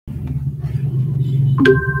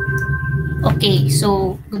Okay,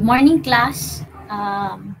 so good morning, class.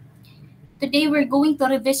 Today we're going to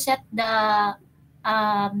revisit the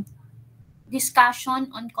um, discussion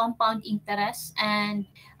on compound interest, and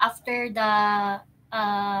after the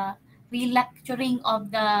relecturing of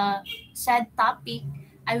the said topic,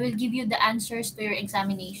 I will give you the answers to your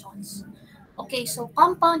examinations. Okay, so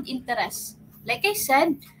compound interest. Like I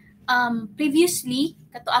said, previously,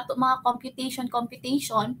 kato ato mga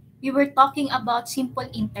computation, we were talking about simple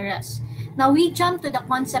interest. Now we jump to the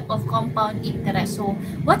concept of compound interest. So,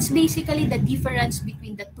 what's basically the difference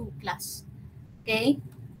between the two class? Okay?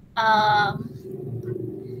 Um,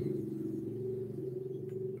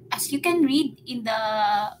 as you can read in the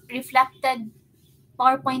reflected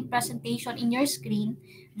PowerPoint presentation in your screen,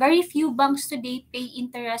 very few banks today pay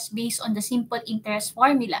interest based on the simple interest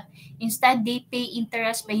formula. Instead, they pay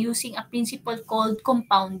interest by using a principle called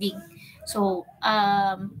compounding. So,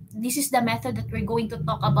 this is the method that we're going to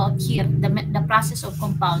talk about here, the process of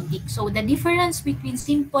compounding. So, the difference between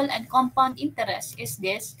simple and compound interest is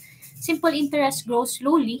this. Simple interest grows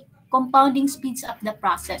slowly, compounding speeds up the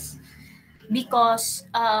process because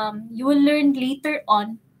you will learn later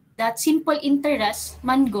on that simple interest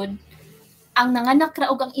man good ang nanganak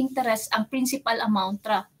ra og ang interest ang principal amount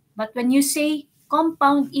ra. But when you say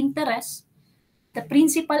compound interest, the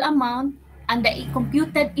principal amount and the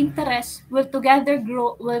computed interest will together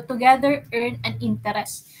earn an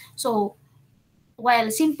interest. So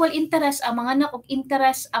while simple interest ang manganak og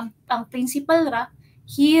interest ang principal ra,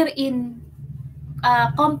 here in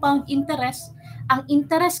compound interest, ang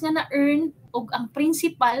interest nga na-earn ug ang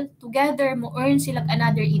principal together mo earn sila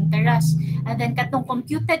another interest. And then katong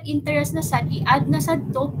computed interest na sad i-add na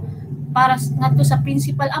sad to para ngadto sa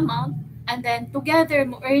principal amount, and then together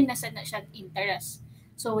mo earn na sad na siya interest.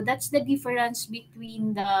 So that's the difference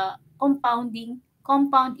between the compound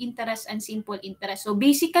interest and simple interest. So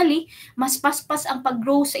basically, mas paspas ang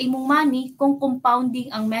pag-grow sa imong money kung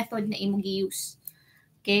compounding ang method na imong gi-use.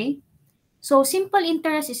 Okay? So simple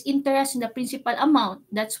interest is interest in the principal amount.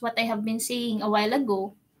 That's what I have been saying a while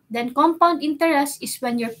ago. Then compound interest is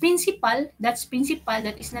when your principal, that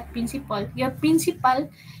is not principal, your principal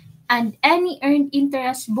and any earned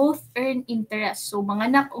interest both earn interest. So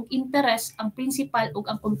manganak og interest ang principal ug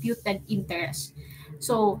ang computed interest.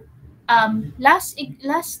 So last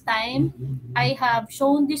time I have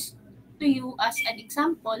shown this to you as an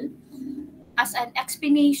example, as an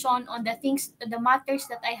explanation on the matters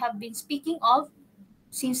that I have been speaking of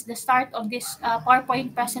since the start of this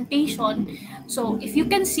PowerPoint presentation. So if you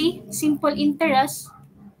can see, simple interest,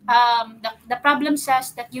 the problem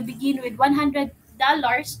says that you begin with $100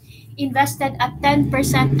 invested at 10%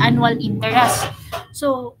 annual interest.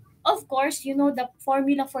 So of course, you know the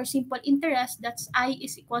formula for simple interest, that's I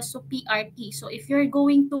is equals to PRT. So if you're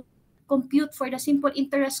going to compute for the simple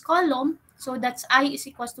interest column, so that's I is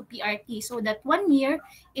equals to PRT. So that 1 year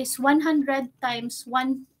is 100 times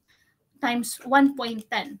 1 times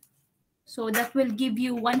 1.10. So that will give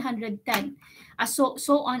you 110. So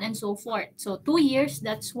on and so forth. So 2 years,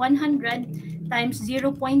 that's 100 times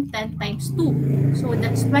 0.10 times 2. So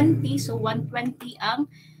that's 20. So 120 ang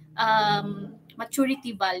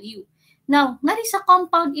maturity value. Now, ngari sa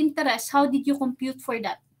compound interest, how did you compute for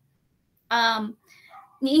that?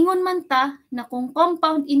 Niingon man ta na kung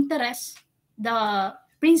compound interest, the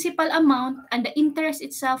principal amount and the interest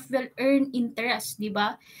itself will earn interest, di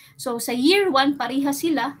ba? So sa year 1 pareha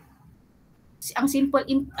sila. Ang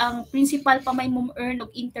ang principal pa may earn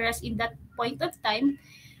of interest in that point of time.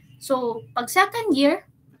 So pag second year,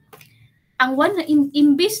 ang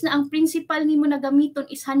imbis na ang principal nimo na gamiton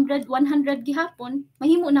is 100 gihapon,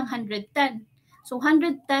 mahimo ng 110. So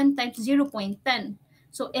 110 times 0.10.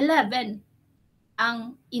 So 11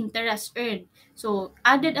 ang interest earned. So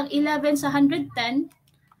added ang 11 sa 110.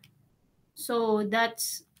 So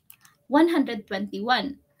that's 121.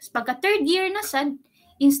 Pagka third year na sad,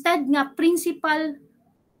 instead nga principal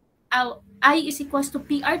I is equals to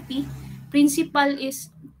PRT, principal is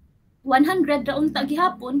 100 ra unta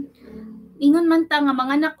gihapon, ingon man ta nga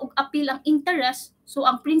manganak og appeal ang interest, so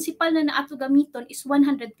ang principal na naato gamiton is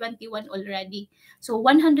 121 already. So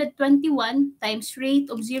 121 times rate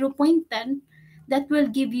of 0.10, that will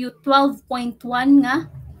give you 12.1 nga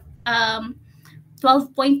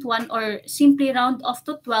 12.1 or simply round off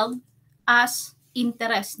to 12 as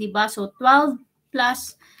interest, di ba? So 12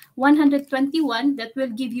 plus 121, that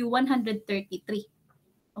will give you 133.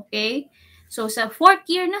 Okay? So sa fourth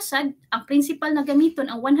year na sad, ang principal na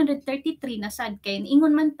gamiton ang 133 na sad kay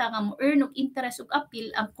ingon man ta nga mo earn og interest ug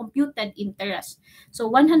appeal ang computed interest.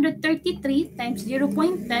 So 133 times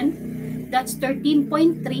 0.10, that's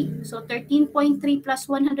 13.3. So 13.3 plus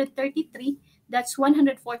 133, that's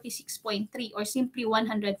 146.3 or simply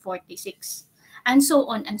 146, and so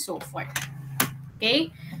on and so forth.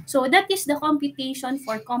 Okay? So that is the computation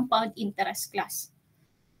for compound interest class.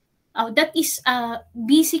 That is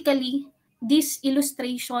basically this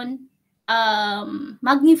illustration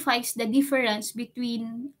magnifies the difference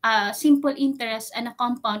between simple interest and a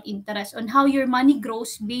compound interest on how your money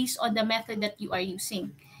grows based on the method that you are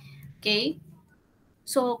using. Okay?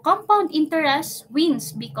 So compound interest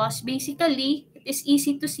wins because basically it is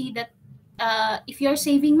easy to see that if you're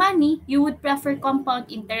saving money, you would prefer compound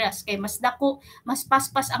interest kay mas dako, mas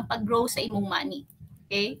paspas ang pag-grow sa imong money.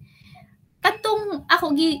 Okay? Katong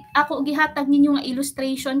ako gihatag ninyo nga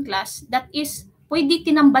illustration class, that is pwede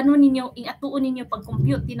tinambanon ninyo, iatuon ninyo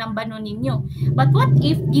pag-compute, tinambanon ninyo. But what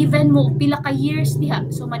if given mo pila ka years diha,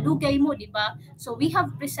 so madugay mo, di ba? So we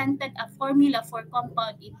have presented a formula for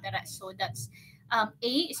compound interest. So that's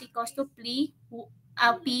A is equals to P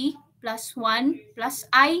plus 1 plus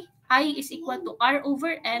I is equal to R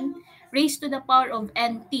over N raised to the power of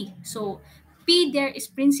NT. So P there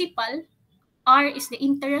is principal, R is the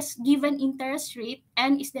given interest rate,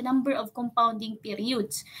 N is the number of compounding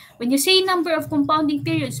periods. When you say number of compounding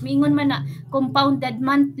periods, mingon man na compounded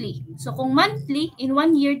monthly. So kung monthly, in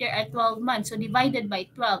 1 year, there are 12 months. So divided by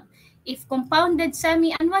 12. If compounded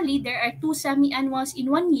semi-annually, there are 2 semi-annuals in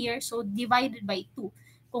 1 year. So divided by 2.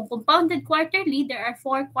 Kung compounded quarterly, there are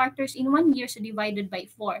 4 quarters in 1 year. So divided by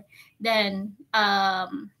 4. Then,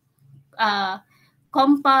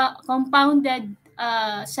 compounded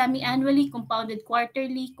semi-annually, compounded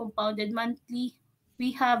quarterly, compounded monthly.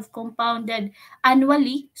 We have compounded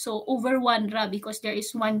annually, so over 1 ra because there is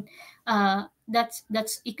one that's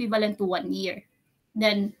equivalent to 1 year.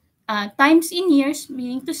 Then times in years,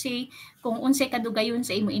 meaning to say kung unsay kadugayon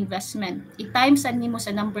sa imo investment, i-times nimo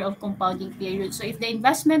sa number of compounding periods. So if the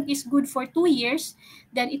investment is good for 2 years,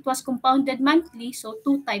 then it was compounded monthly, so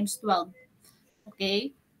 2 times 12.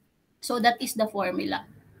 Okay? So that is the formula.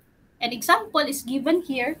 An example is given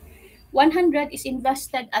here. 100 is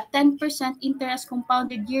invested at 10% interest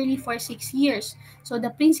compounded yearly for 6 years. So the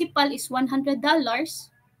principal is $100.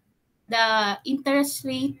 The interest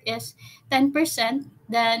rate is 10%.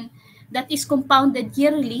 Then that is compounded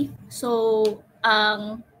yearly. So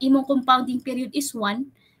ang imong compounding period is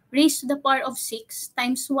 1 raised to the power of 6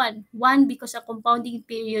 times 1. 1 because a compounding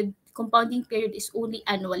period is only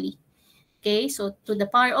annually. Okay, so to the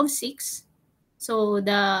power of 6. So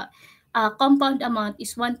the compound amount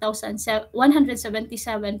is 177.16.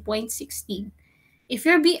 If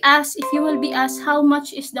you will be asked how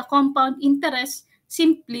much is the compound interest,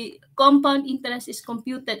 simply compound interest is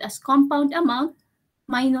computed as compound amount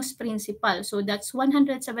minus principal. So that's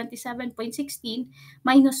 177.16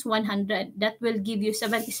 minus 100. That will give you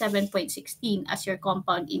 77.16 as your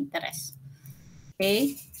compound interest.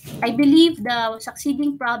 Okay? I believe the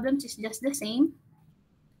succeeding problems is just the same.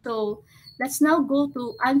 So let's now go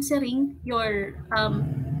to answering your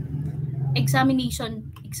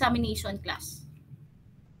examination class.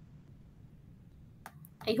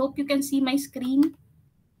 I hope you can see my screen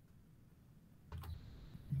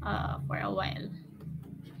for a while.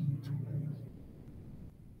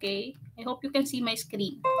 Okay, I hope you can see my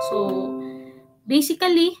screen. So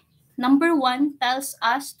basically, number 1 tells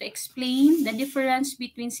us to explain the difference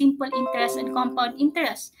between simple interest and compound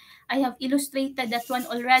interest. I have illustrated that one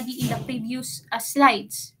already in the previous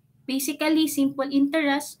slides. Basically, simple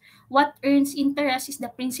interest, what earns interest is the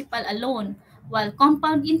principal alone, while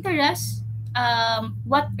compound interest,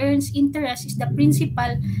 what earns interest is the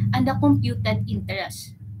principal and the computed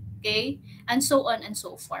interest. Okay, and so on and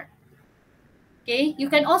so forth. Okay, you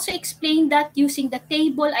can also explain that using the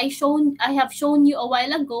table I have shown you a while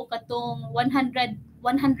ago, katong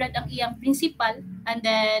 100 ang iyang principal and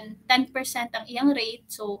then 10% ang iyang rate.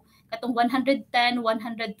 So katong 110,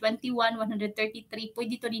 121, 133,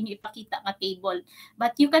 pwede to rin ipakita nga table.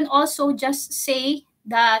 But you can also just say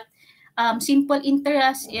that simple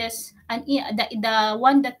interest is the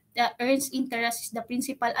one that earns interest is the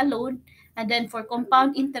principal alone. And then for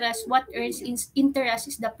compound interest, what earns interest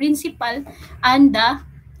is the principal and the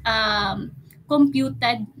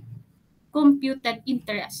computed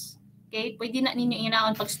interest. Okay, pwede na ninyo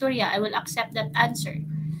inaon pagstorya. I will accept that answer.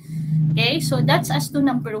 Okay, so that's as to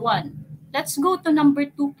number 1. Let's go to number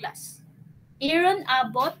 2 class. Aaron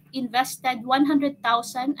Abbott invested 100,000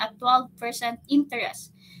 at 12%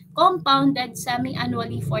 interest, compounded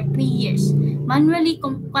semi-annually for 3 years. Manually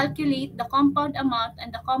calculate the compound amount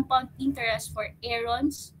and the compound interest for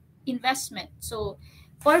Aaron's investment. So,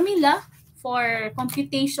 formula for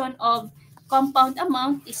computation of compound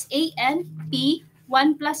amount is ANP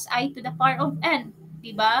 1 plus I to the power of N.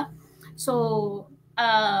 Diba? So,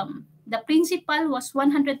 the principal was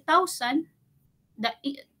 100,000,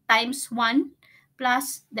 times 1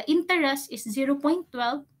 plus the interest is 0.12,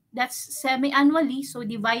 that's semi-annually, so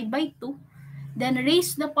divide by 2, then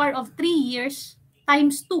raise the power of 3 years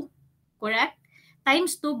times 2, correct?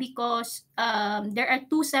 Times 2 because there are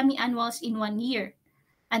 2 semi-annuals in 1 year.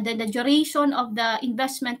 And then the duration of the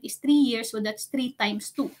investment is 3 years, so that's 3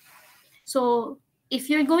 times 2. So if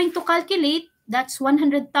you're going to calculate, that's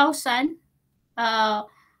 100,000,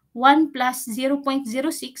 1 plus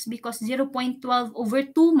 0.06 because 0.12 over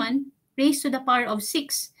 2 man raised to the power of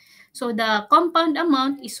 6. So the compound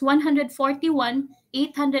amount is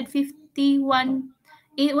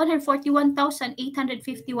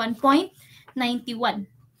 141,851.91.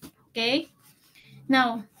 Okay?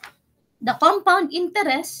 Now, the compound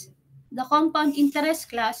interest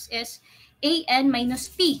class is AN minus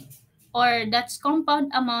P, or that's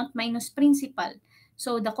compound amount minus principal.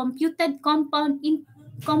 So the computed compound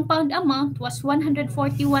amount was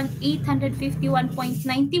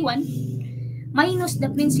 141,851.91 minus the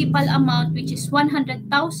principal amount, which is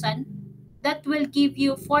 100,000. That will give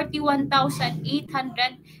you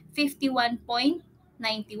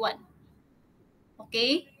 41,851.91.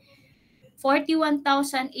 Okay?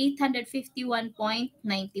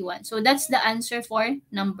 41,851.91. So that's the answer for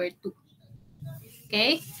number 2.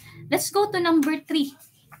 Okay? Let's go to number 3.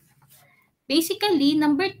 Basically,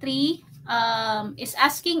 number 3 is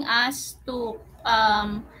asking us to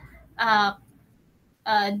uh,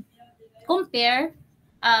 uh, compare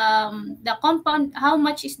the compound, how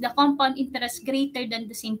much is the compound interest greater than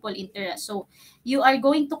the simple interest. So you are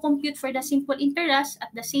going to compute for the simple interest, at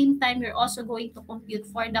the same time you're also going to compute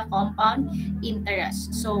for the compound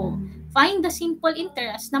interest. So find the simple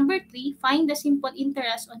interest. Number 3, find the simple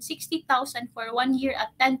interest on 60,000 for 1 year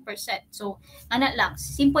at 10%. So ana lang,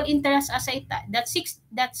 simple interest aside that's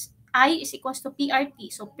I is equals to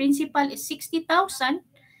PRT. So principal is 60,000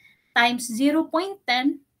 times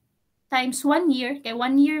 0.10 times 1 year, kay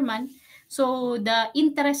 1 year man. So the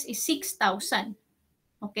interest is 6,000.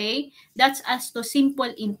 Okay? That's as to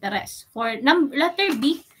simple interest. For letter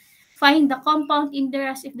B, find the compound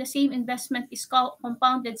interest if the same investment is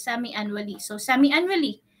compounded semi-annually. So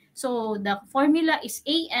semi-annually. So the formula is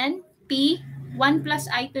AN P 1 plus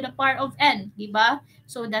I to the power of N, di ba?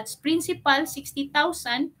 So that's principal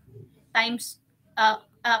 60,000 times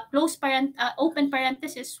open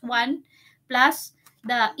parenthesis 1 plus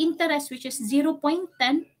the interest, which is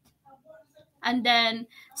 0.10, and then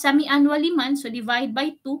semi-annually man, so divide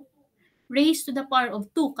by 2, raised to the power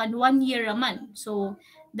of 2, kan 1 year man. So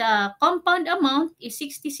the compound amount is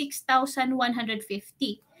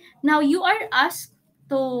 66,150. Now you are asked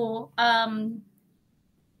to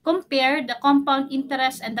compare the compound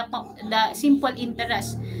interest and the simple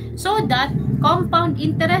interest. So that compound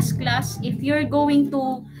interest class, if you're going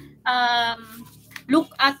to look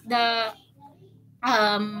at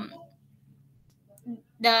um,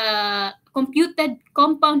 the computed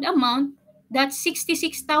compound amount, that's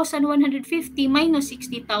 66,150 minus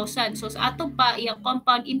 60,000. So sa ato pa, yung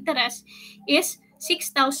compound interest is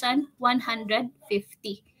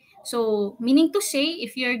 6,150. So meaning to say,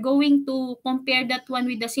 if you're going to compare that one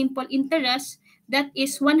with the simple interest, that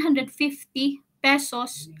is 150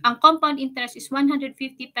 pesos. Ang compound interest is 150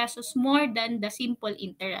 pesos more than the simple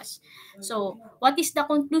interest. So what is the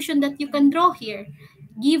conclusion that you can draw here?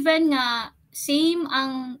 Given nga same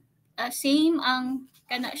ang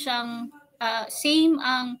kana siyang same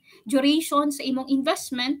ang duration sa imong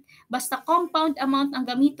investment, basta compound amount ang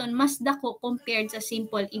gamiton, mas dako compared sa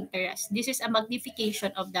simple interest. This is a magnification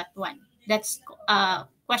of that one. That's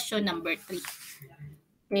question number 3.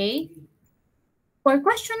 Okay. For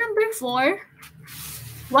question number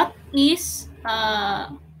 4, what is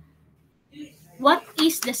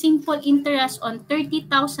the simple interest on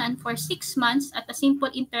 30,000 for 6 months at a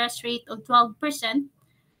simple interest rate of 12%?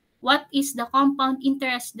 What is the compound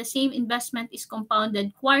interest? The same investment is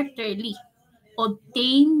compounded quarterly.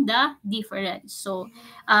 Obtain the difference. So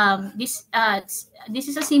this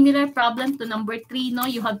is a similar problem to number 3. No,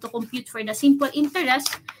 you have to compute for the simple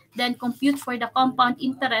interest, then compute for the compound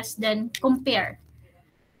interest, then compare.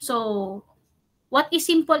 So what is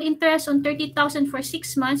simple interest on 30,000 for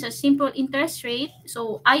 6 months? A simple interest rate.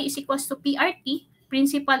 So I is equals to PRT.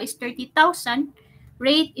 Principal is 30,000.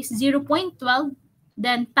 Rate is 0.12.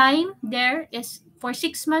 Then time there is for 6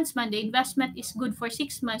 months man. The investment is good for 6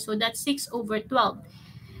 months. So that's 6 over 12.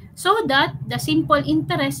 So that the simple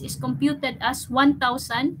interest is computed as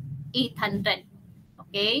 1,800.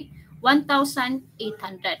 Okay?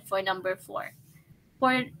 1,800 for number 4.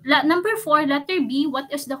 For number 4, letter B, what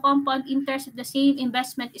is the compound interest if the same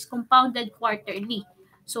investment is compounded quarterly?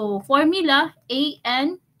 So formula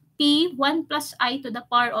ANP P 1 plus I to the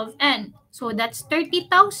power of N. So that's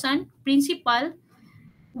 30,000 principal,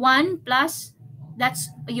 1 plus,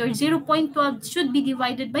 that's your 0.12 should be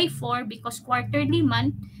divided by 4 because quarterly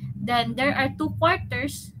month. Then there are 2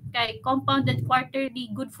 quarters, kay compounded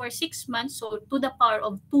quarterly good for 6 months, so to the power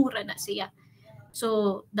of 2 ra na siya.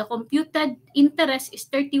 So the computed interest is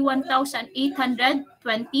 31,827.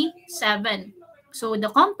 So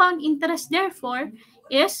the compound interest therefore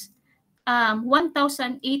is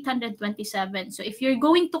 1,827. So if you're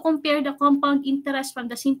going to compare the compound interest from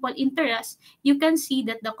the simple interest, you can see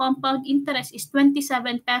that the compound interest is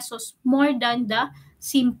 27 pesos more than the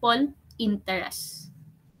simple interest.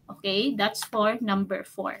 Okay, that's for number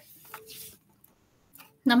 4.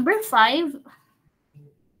 Number 5,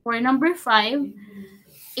 for number 5,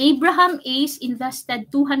 Abraham Ace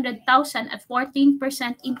invested 200,000 at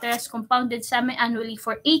 14% interest compounded semi-annually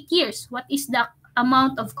for 8 years. What is the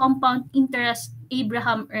amount of compound interest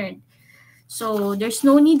Abraham earned? So there's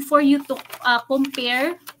no need for you to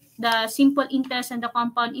compare the simple interest and the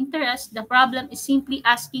compound interest. The problem is simply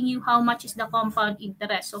asking you how much is the compound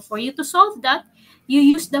interest. So for you to solve that, you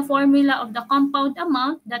use the formula of the compound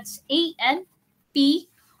amount. That's ANP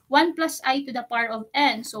 1 plus I to the power of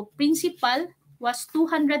N. So principal was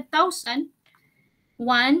 200,000.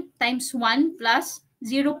 1 times 1 plus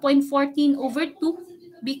 0.14 over 2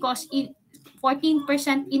 because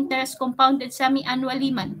 14% interest compounded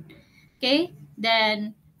semi-annually man. Okay,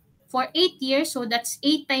 then for 8 years, so that's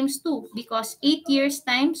 8 times 2 because 8 years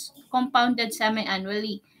times compounded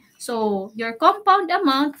semi-annually. So your compound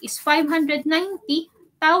amount is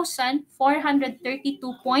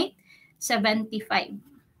 590,432.75.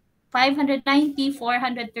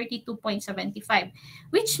 590,432.75,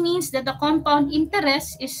 which means that the compound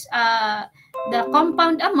interest is the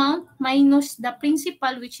compound amount minus the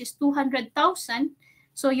principal, which is 200,000.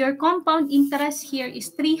 So your compound interest here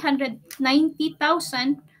is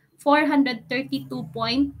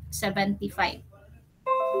 390,432.75.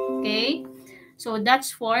 Okay, so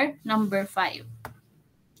that's for number 5.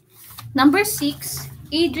 Number 6,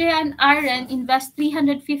 Adrian Aren invests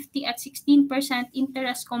 350 at 16%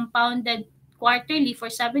 interest compounded quarterly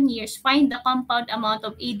for 7 years. Find the compound amount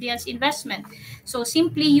of Adrian's investment. So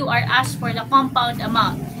simply you are asked for the compound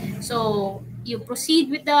amount. So you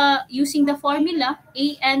proceed with the using the formula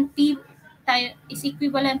ANP is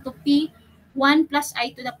equivalent to P 1 plus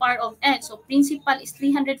I to the power of N. So principal is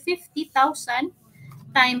 350,000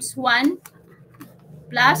 times 1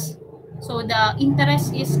 plus, so the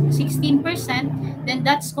interest is 16%, then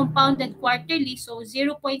that's compounded quarterly, so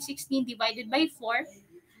 0.16 divided by 4,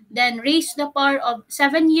 then raise to the power of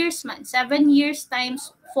 7 years man, 7 years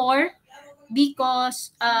times 4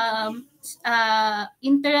 because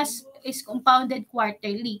interest is compounded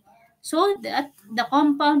quarterly. So that the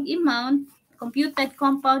compound amount, computed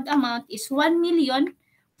compound amount is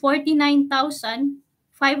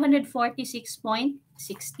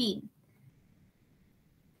 1,049,546.16.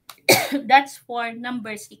 That's for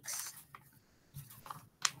number 6.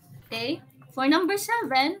 Okay. For number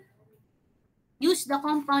 7, use the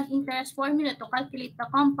compound interest formula to calculate the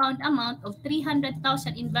compound amount of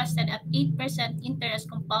 300,000 invested at 8% interest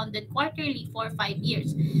compounded quarterly for 5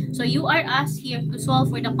 years. So you are asked here to solve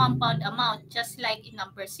for the compound amount just like in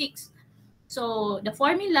number 6. So the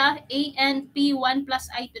formula ANP 1 plus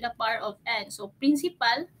I to the power of N. So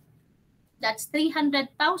principal, that's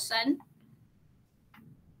 300,000.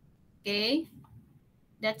 Okay.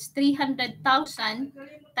 That's 300,000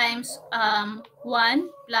 times 1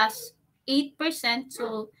 plus 8%.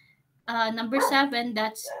 So number 7,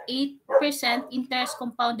 that's 8% interest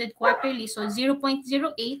compounded quarterly. So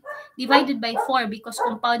 0.08 divided by 4 because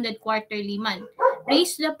compounded quarterly man.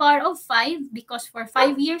 Raised to the power of 5 because for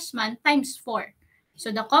 5 years man times 4.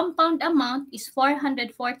 So the compound amount is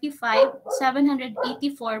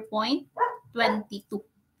 445,784.22.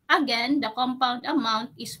 Again, the compound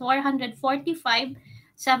amount is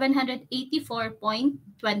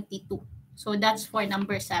 445,784.22. So that's for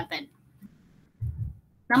number 7.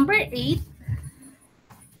 Number 8,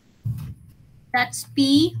 that's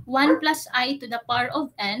P 1 plus I to the power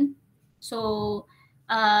of N. So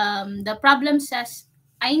the problem says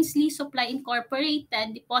Ainsley Supply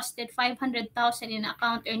Incorporated deposited 500,000 in an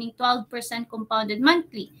account earning 12% compounded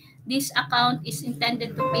monthly. This account is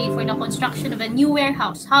intended to pay for the construction of a new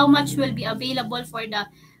warehouse. How much will be available for the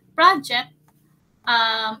project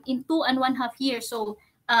in 2.5 years? So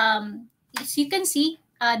as you can see,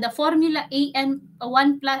 the formula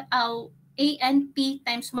ANP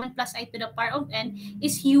times 1 plus I to the power of N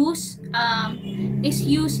is used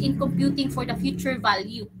in computing for the future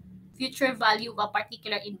value of a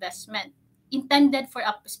particular investment intended for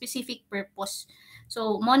a specific purpose.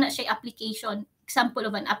 So mo na siya application, example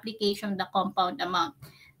of an application of the compound amount.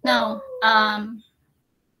 Now,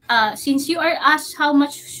 since you are asked how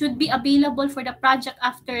much should be available for the project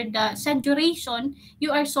after the said duration,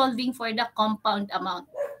 you are solving for the compound amount.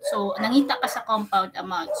 So, nangita ka sa compound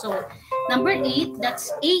amount. So, number 8,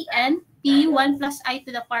 that's AN P1 plus I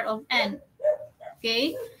to the power of N.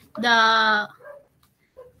 Okay? The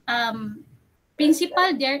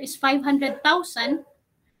principal there is 500,000.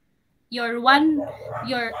 Your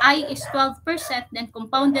I is 12%, then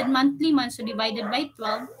compounded monthly months, so divided by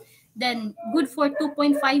 12. Then good for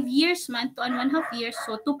 2.5 years month to 1.5 years,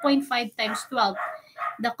 so 2.5 times 12.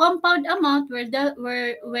 The compound amount will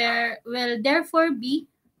therefore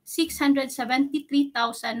be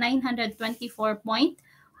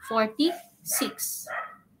 673,924.46.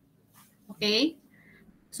 Okay?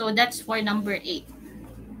 So that's for number 8.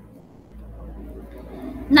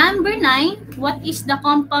 Number 9, what is the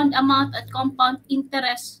compound amount at compound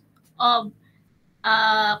interest of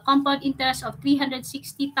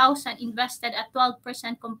 360,000 invested at 12%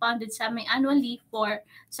 compounded semi-annually for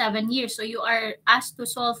 7 years. So you are asked to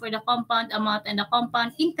solve for the compound amount and the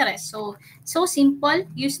compound interest. So simple.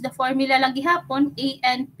 Use the formula lang gihapon,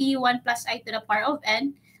 AN P1 plus I to the power of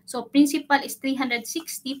N. So principal is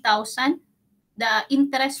 360,000. The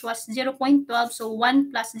interest was 0.12, so 1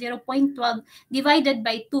 plus 0.12 divided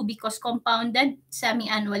by 2 because compounded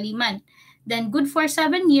semi-annually man. Then good for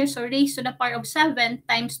 7 years, or raised to the power of 7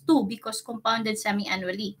 times 2 because compounded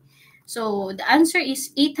semi-annually. So the answer is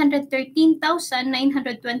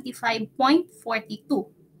 813,925.42.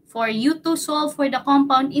 For you to solve for the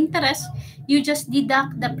compound interest, you just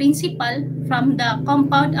deduct the principal from the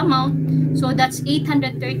compound amount. So that's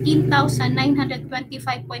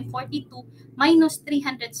 813,925.42 minus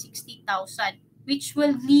 360,000, which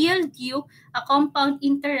will yield you a compound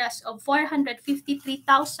interest of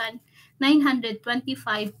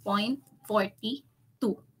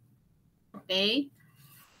 453,925.42. Okay?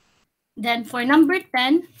 Then for number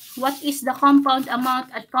 10, what is the compound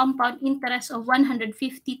amount at compound interest of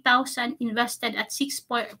 150,000 invested at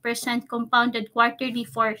 6% compounded quarterly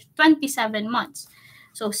for 27 months?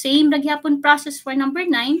 So same nagyapon process for number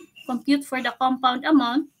 9. Compute for the compound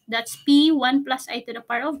amount. That's P1 plus I to the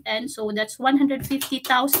power of N. So that's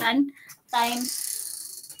 150,000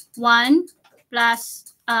 times 1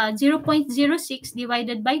 plus 0.06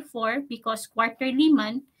 divided by 4 because quarterly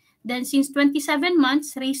man. Then since 27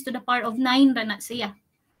 months, raised to the power of 9 na siya.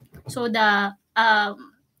 So the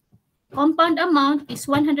compound amount is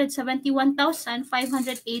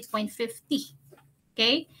 171,508.50.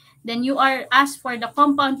 Okay? Then you are asked for the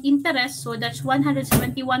compound interest. So that's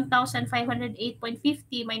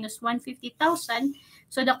 171,508.50 minus 150,000.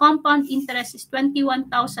 So the compound interest is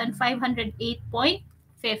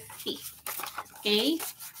 21,508.50. Okay?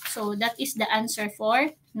 So that is the answer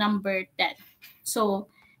for number 10. So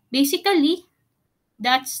basically,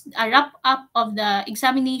 that's a wrap up of the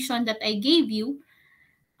examination that I gave you.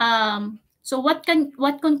 So what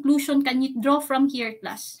conclusion can you draw from here,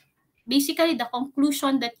 class? Basically, the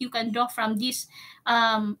conclusion that you can draw from these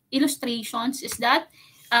illustrations is that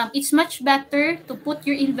it's much better to put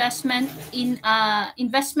your investment in an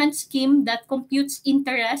investment scheme that computes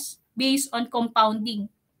interest based on compounding,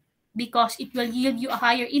 because it will yield you a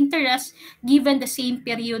higher interest given the same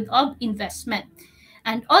period of investment.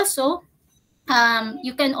 And also,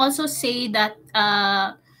 you can also say that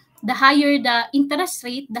the higher the interest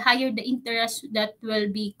rate, the higher the interest that will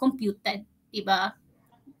be computed, diba?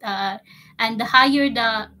 And the higher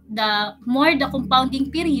the more the compounding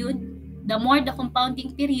period, the more the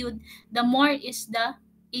compounding period, the more is the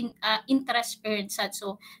interest earned sad.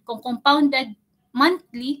 So kung compounded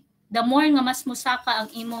monthly, the more nga mas musaka ang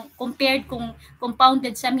imong compared kung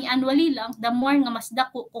compounded semi-annually lang, the more nga mas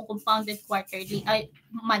dako kung compounded quarterly ay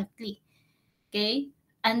monthly. Okay?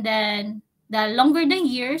 And then the longer the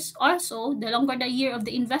years, also the longer the year of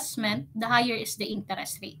the investment, the higher is the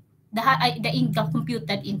interest rate, the income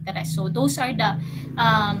computed interest. So those are the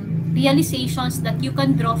realizations that you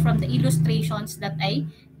can draw from the illustrations that I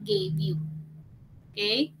gave you.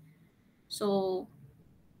 Okay? So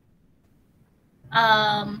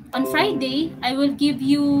on Friday, I will give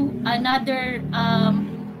you another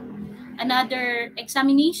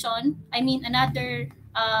examination. I mean another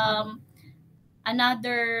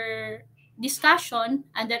discussion,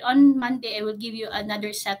 and then on Monday I will give you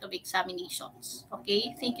another set of examinations.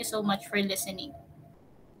 Okay, thank you so much for listening.